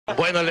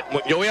Bueno,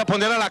 yo voy a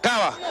poner a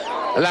Lacava.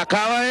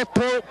 Lacava es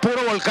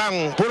puro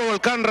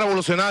volcán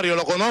revolucionario.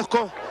 Lo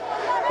conozco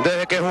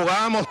desde que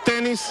jugábamos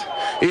tenis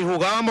y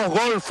jugábamos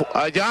golf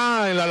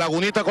allá en la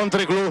Lagunita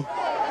Country Club.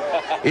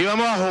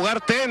 Íbamos a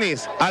jugar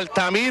tenis,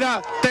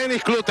 Altamira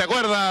Tenis Club, ¿te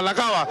acuerdas,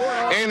 Lacava?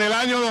 En el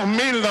año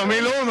 2000,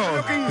 2001.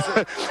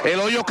 El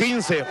hoyo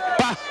 15,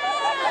 pa.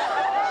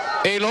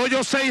 El hoyo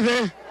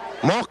 6D,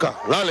 mosca,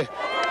 dale,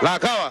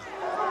 Lacava.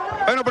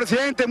 Bueno,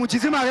 presidente,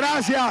 muchísimas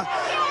gracias.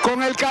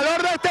 Con el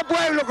calor de este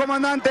pueblo,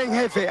 comandante en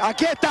jefe,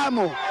 aquí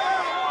estamos,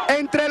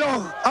 entre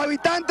los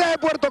habitantes de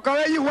Puerto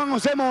Cabello y Juan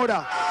José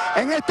Mora,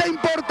 en esta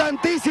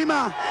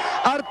importantísima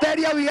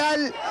arteria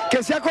vial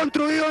que se ha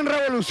construido en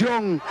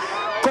Revolución.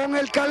 Con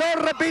el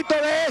calor, repito,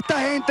 de esta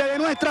gente, de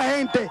nuestra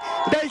gente,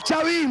 del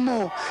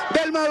chavismo,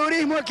 del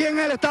madurismo aquí en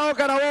el estado de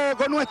Carabobo,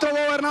 con nuestro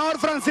gobernador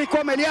Francisco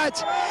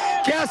Ameliach,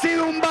 que ha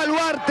sido un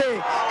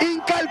baluarte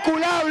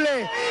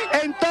incalculable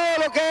en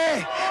todo lo que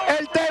es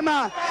el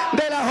tema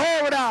de las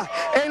obras,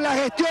 en la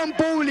gestión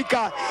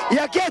pública. Y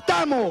aquí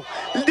estamos,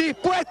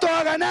 dispuestos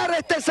a ganar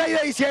este 6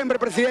 de diciembre,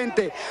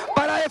 presidente,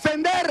 para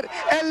defender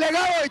el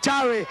legado de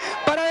Chávez,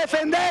 para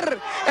defender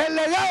el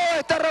legado de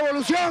esta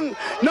revolución.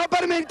 No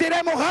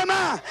permitiremos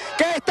jamás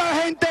que esta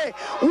gente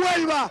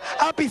vuelva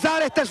a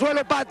pisar este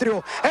suelo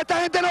patrio.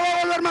 Esta gente no va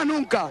a volver más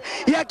nunca.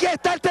 Y aquí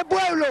está este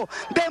pueblo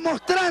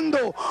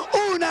demostrando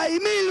una y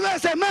mil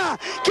veces más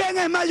quién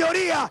es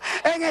mayoría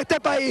en este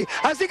país.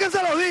 Así que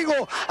se los digo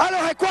a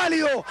los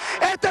escuálidos,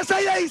 este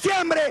 6 de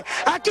diciembre,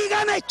 aquí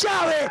gana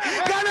Chávez,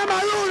 gana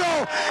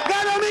Maduro,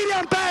 gana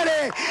Miriam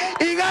Pérez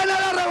y gana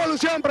la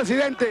revolución,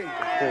 presidente.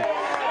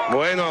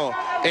 Bueno,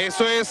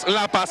 eso es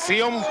la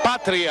pasión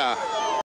patria.